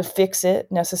how to fix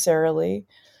it necessarily,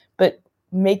 but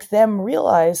make them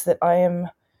realize that I am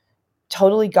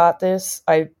totally got this.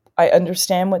 I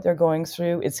understand what they're going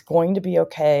through. It's going to be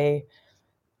okay.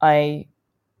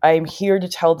 I'm here to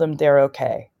tell them they're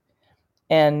okay.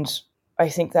 And I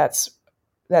think that's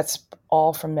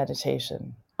all from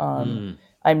meditation.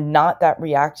 I'm not that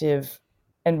reactive,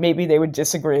 and maybe they would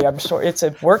disagree. I'm sure it's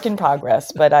a work in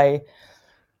progress, but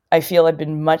I feel I've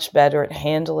been much better at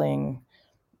handling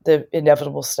the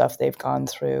inevitable stuff they've gone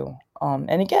through.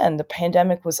 And again, the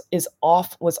pandemic was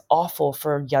awful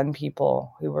for young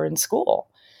people who were in school.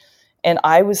 And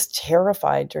I was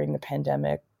terrified during the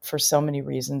pandemic for so many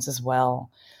reasons as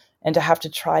well. And to have to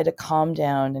try to calm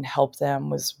down and help them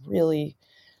was really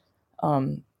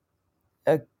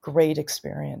a great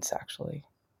experience, actually.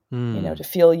 To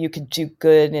feel you could do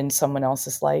good in someone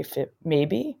else's life,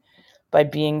 maybe by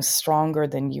being stronger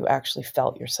than you actually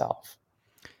felt yourself.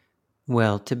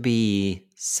 Well, to be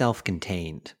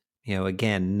self-contained,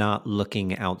 again, not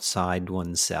looking outside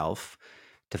oneself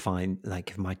to find,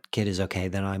 like, if my kid is okay,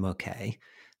 then I'm okay.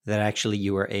 That actually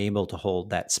you were able to hold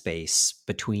that space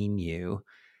between you,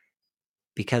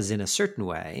 because in a certain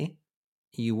way,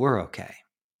 you were okay.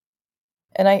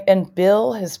 And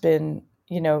Bill has been,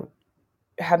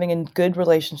 having a good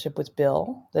relationship with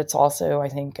Bill, that's also, I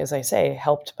think, as I say,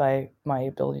 helped by my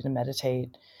ability to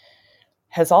meditate,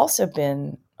 has also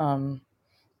been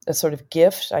a sort of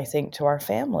gift, I think, to our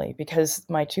family, because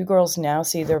my two girls now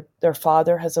see their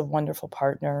father has a wonderful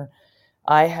partner.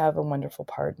 I have a wonderful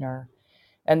partner,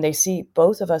 and they see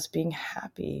both of us being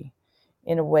happy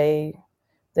in a way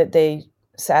that they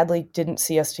sadly didn't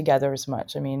see us together as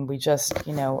much. I mean, we just,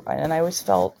 and I always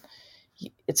felt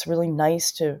it's really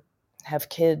nice to have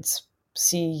kids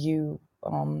see you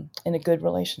in a good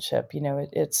relationship.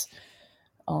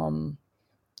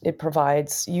 It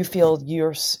provides, you feel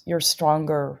you're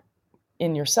stronger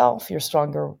in yourself, you're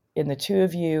stronger in the two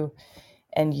of you,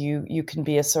 and you can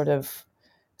be a sort of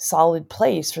solid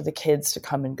place for the kids to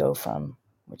come and go from,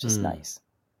 which is nice.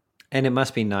 And it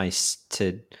must be nice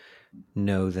to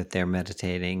know that they're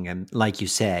meditating, and like you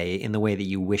say, in the way that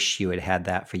you wish you had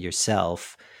that for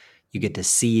yourself, you get to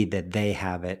see that they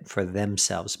have it for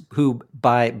themselves, who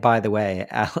by the way,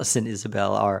 Alice and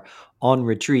Isabel are on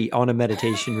a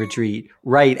meditation retreat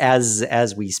right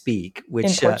as we speak,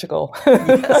 which in Portugal.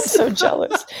 Yes. I'm so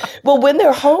jealous. Well, when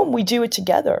they're home, we do it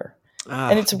together,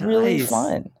 and it's really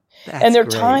fun. And there are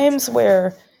times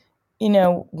where,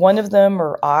 one of them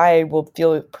or I will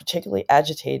feel particularly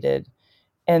agitated,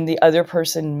 and the other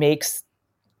person makes,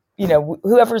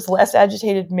 whoever's less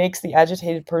agitated makes the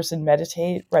agitated person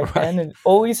meditate right then, and it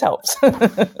always helps.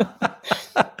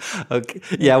 Okay.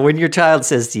 Yeah, when your child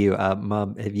says to you,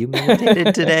 Mom, have you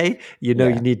meditated today? You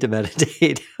need to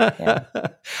meditate. Yeah.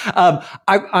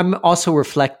 I'm also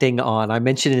reflecting on, I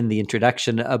mentioned in the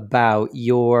introduction about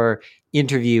your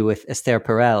interview with Esther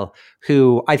Perel,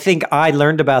 who I think I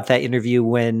learned about that interview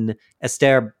when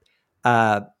Esther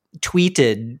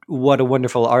tweeted what a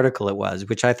wonderful article it was,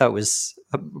 which I thought was,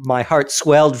 my heart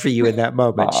swelled for you in that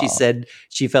moment. She said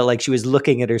she felt like she was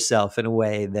looking at herself in a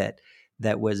way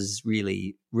that was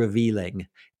really revealing.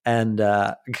 And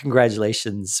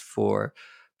congratulations for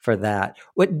that.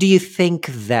 What do you think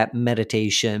that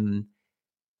meditation,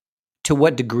 to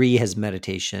what degree has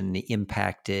meditation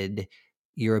impacted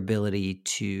your ability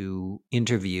to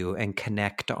interview and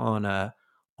connect on a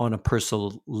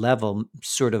personal level,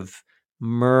 sort of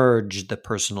merge the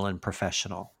personal and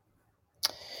professional?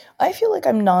 I feel like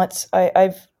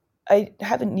I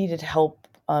haven't needed help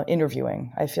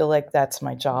interviewing. I feel like that's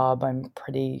my job. I'm a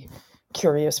pretty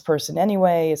curious person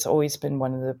anyway. It's always been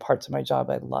one of the parts of my job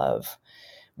I love.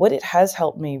 what it has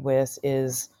helped me with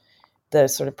is the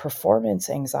sort of performance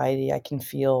anxiety I can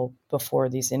feel before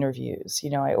these interviews.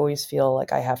 I always feel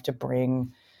like I have to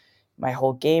bring my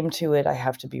whole game to it. I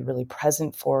have to be really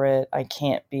present for it. I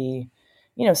can't be,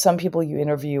 some people you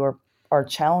interview are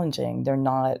challenging. They're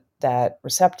not that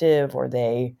receptive, or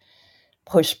they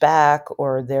push back,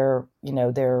 or their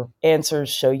answers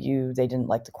show you they didn't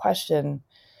like the question.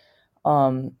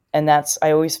 And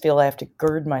I always feel I have to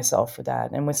gird myself for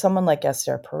that. And with someone like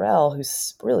Esther Perel,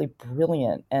 who's really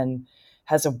brilliant and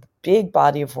has a big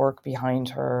body of work behind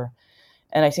her,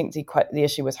 and I think the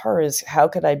issue with her is, how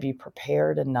could I be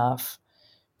prepared enough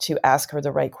to ask her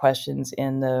the right questions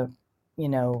in the,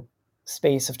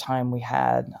 space of time we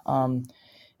had,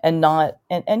 and not,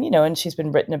 and she's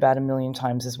been written about a million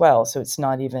times as well. So it's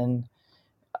not even,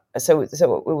 so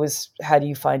it was, how do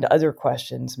you find other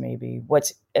questions, maybe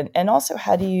and also,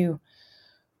 how do you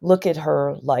look at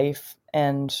her life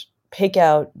and pick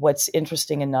out what's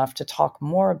interesting enough to talk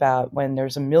more about when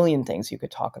there's a million things you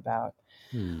could talk about.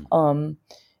 Hmm.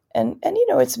 And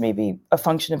it's maybe a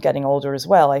function of getting older as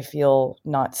well. I feel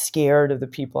not scared of the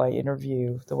people I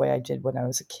interview the way I did when I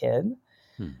was a kid.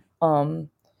 Hmm.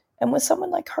 And with someone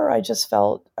like her, I just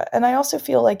felt, and I also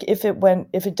feel like if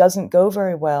it doesn't go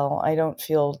very well, I don't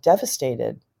feel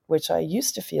devastated, which I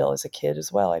used to feel as a kid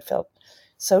as well. I felt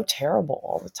so terrible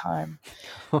all the time.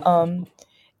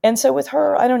 And so with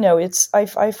her, I don't know. I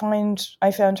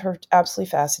found her absolutely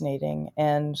fascinating,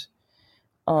 and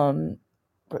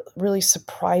really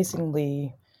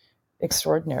surprisingly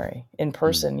extraordinary in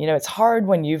person. It's hard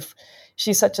when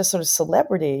she's such a sort of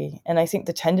celebrity, and I think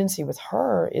the tendency with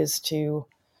her is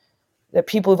that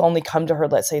people who've only come to her,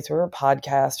 let's say through her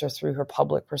podcast or through her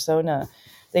public persona,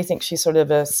 they think she's sort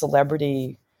of a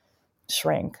celebrity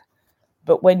shrink.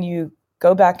 But when you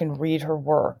go back and read her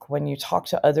work, when you talk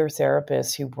to other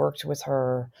therapists who worked with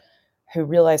her, who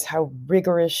realize how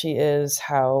rigorous she is,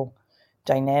 how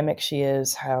dynamic she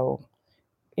is, how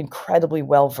incredibly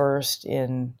well versed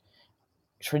in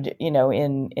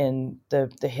the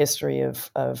history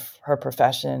of her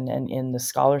profession and in the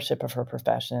scholarship of her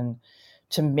profession,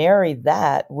 to marry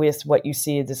that with what you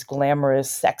see, this glamorous,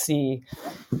 sexy,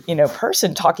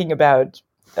 person talking about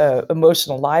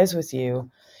emotional lives with you,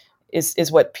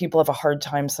 is what people have a hard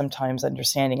time sometimes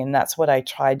understanding. And that's what I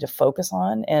tried to focus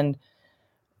on. And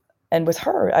with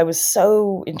her, I was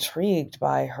so intrigued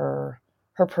by her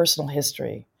personal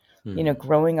history,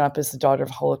 growing up as the daughter of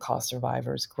Holocaust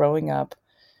survivors, growing up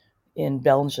in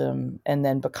Belgium, and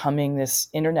then becoming this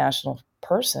international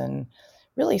person,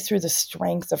 really through the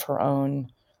strength of her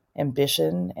own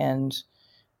ambition and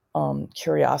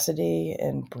curiosity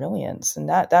and brilliance. And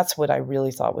that's what I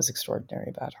really thought was extraordinary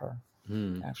about her,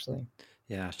 actually.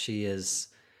 Yeah, she's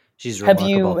Have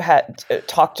you remarkable. had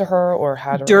talked to her or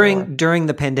had her? During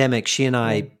the pandemic, she and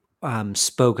I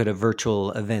spoke at a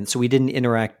virtual event, so we didn't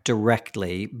interact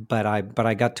directly, but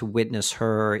I got to witness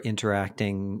her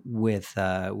interacting with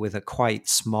a quite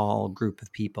small group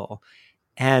of people,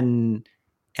 and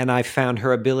I found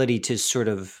her ability to sort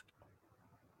of,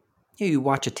 you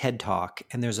watch a TED Talk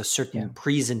and there's a certain Yeah.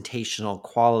 presentational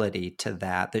quality to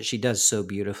that she does so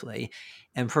beautifully,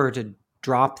 and for her to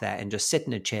drop that and just sit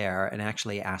in a chair and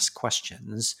actually ask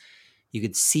questions, you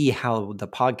could see how the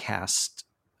podcast,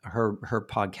 her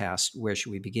podcast, Where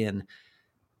Should We Begin,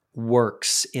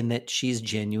 works in that she's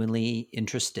genuinely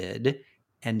interested,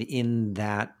 and in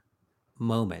that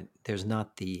moment there's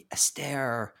not the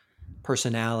austere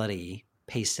personality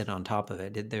pasted on top of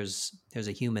it. There's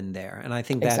a human there, and I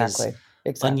think that is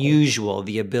Exactly. unusual,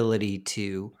 the ability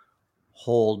to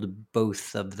hold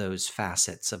both of those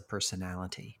facets of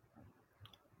personality.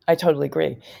 I totally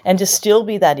agree. And to still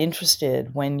be that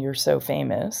interested when you're so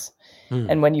famous,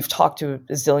 and when you've talked to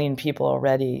a zillion people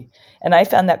already. And I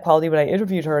found that quality when I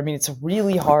interviewed her. I mean, it's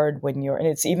really hard and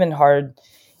it's even hard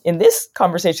in this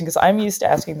conversation because I'm used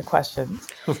to asking the questions.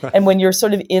 Right. And when you're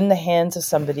sort of in the hands of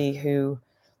somebody who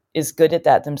is good at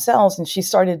that themselves, and she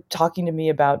started talking to me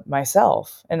about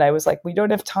myself, and I was like, we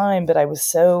don't have time, but I was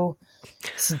so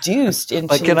seduced into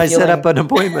But can I set up feeling an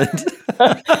appointment?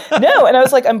 no. And I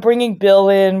was like, I'm bringing Bill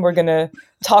in. We're going to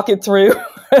talk it through.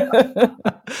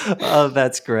 Oh,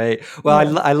 that's great.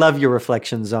 Well, I love your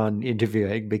reflections on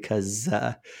interviewing because,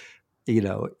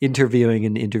 interviewing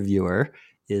an interviewer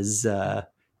is a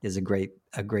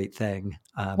great thing.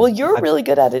 Well, you're really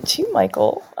good at it too,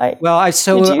 Michael. Did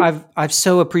you? I've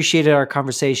so appreciated our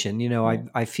conversation.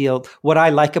 I feel what I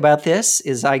like about this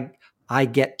is I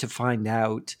get to find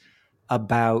out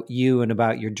about you and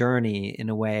about your journey in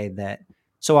a way that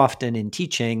so often in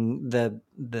teaching the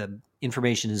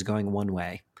information is going one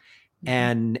way,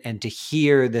 and to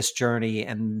hear this journey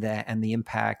and the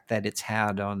impact that it's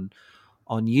had on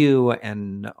you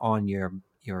and on your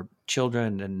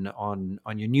children and on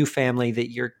your new family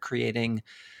that you're creating.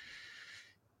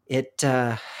 It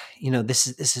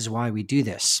this is why we do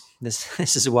this.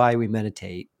 This is why we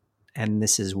meditate, and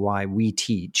this is why we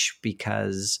teach,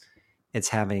 because it's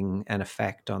having an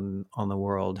effect on the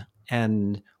world.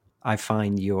 And I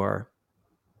find your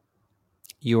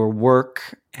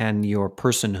work and your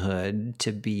personhood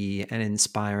to be an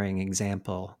inspiring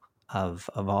example of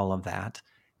all of that.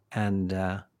 And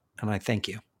I thank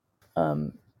you.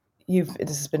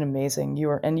 This has been amazing.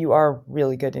 You are a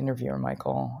really good interviewer,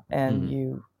 Michael.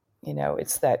 And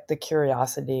it's the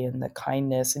curiosity and the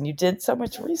kindness, and you did so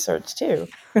much research too.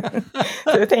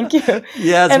 So thank you.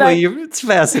 Yes, it's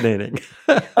fascinating.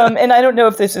 And I don't know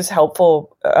if this is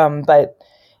helpful, but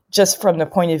just from the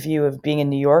point of view of being in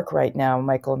New York right now,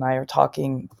 Michael and I are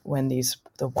talking when the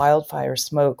wildfire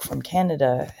smoke from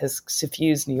Canada has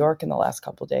suffused New York in the last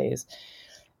couple of days,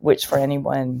 which for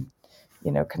anyone,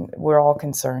 we're all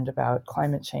concerned about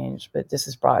climate change, but this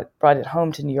has brought it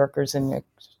home to New Yorkers in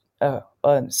a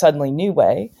suddenly new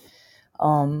way.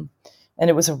 And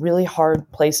it was a really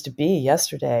hard place to be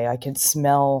yesterday. I could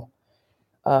smell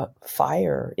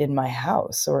fire in my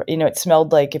house, or, it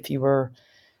smelled like if you were,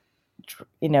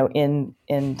 in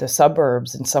the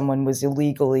suburbs and someone was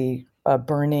illegally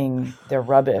burning their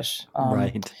rubbish.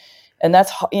 Right. And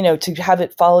that's, to have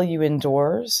it follow you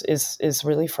indoors is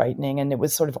really frightening. And it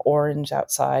was sort of orange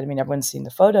outside. I mean, everyone's seen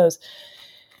the photos,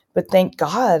 but thank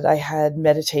God I had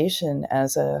meditation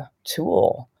as a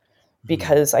tool,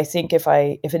 because I think if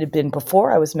it had been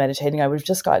before I was meditating, I would have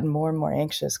just gotten more and more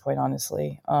anxious, quite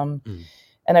honestly. And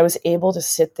I was able to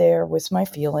sit there with my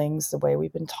feelings the way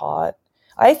we've been taught.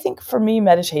 I think for me,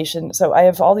 meditation, so I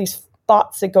have all these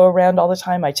thoughts that go around all the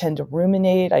time. I tend to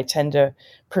ruminate. I tend to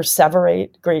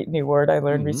perseverate. Great new word I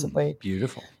learned recently.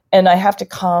 Beautiful. And I have to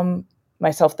calm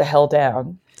myself the hell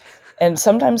down. And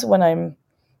sometimes when I'm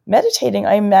meditating,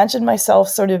 I imagine myself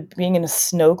sort of being in a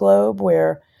snow globe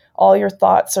where all your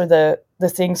thoughts are the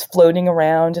things floating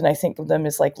around. And I think of them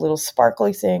as like little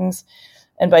sparkly things.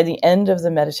 And by the end of the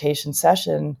meditation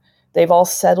session, they've all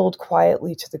settled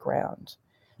quietly to the ground.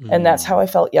 And that's how I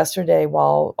felt yesterday,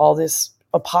 while all this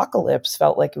apocalypse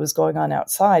felt like it was going on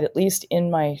outside, at least in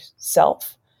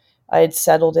myself. I had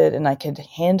settled it and I could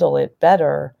handle it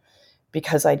better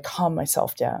because I'd calm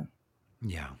myself down.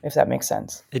 Yeah. If that makes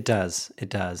sense. It does. It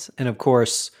does. And of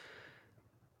course,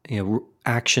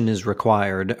 action is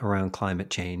required around climate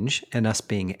change, and us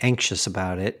being anxious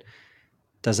about it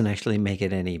doesn't actually make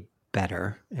it any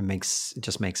better. It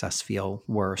just makes us feel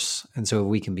worse. And so if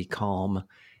we can be calm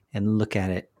and look at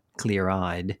it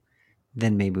clear-eyed,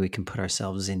 then maybe we can put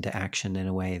ourselves into action in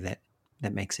a way that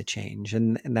makes a change,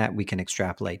 and that we can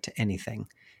extrapolate to anything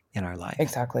in our life.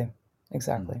 Exactly.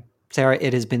 Sarah,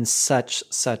 it has been such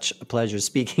a pleasure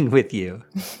speaking with you.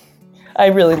 I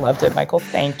really loved it, Michael.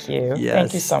 Thank you. Yes.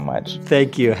 Thank you so much.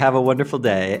 Thank you. Have a wonderful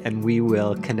day, and we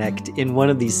will connect in one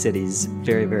of these cities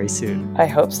very, very soon. I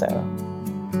hope so.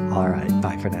 All right.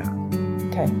 Bye for now.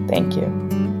 Okay. Thank you.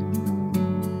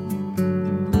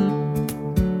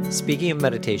 Speaking of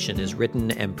Meditation is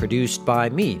written and produced by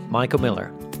me, Michael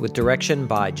Miller, with direction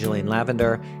by Jillian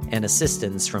Lavender and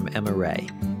assistance from Emma Ray.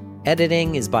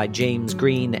 Editing is by James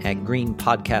Green at Green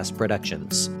Podcast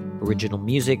Productions. Original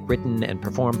music written and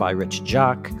performed by Rich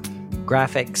Jacques.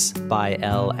 Graphics by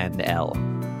L&L.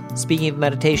 Speaking of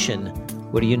meditation,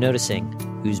 what are you noticing?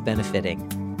 Who's benefiting?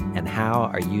 And how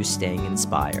are you staying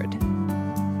inspired?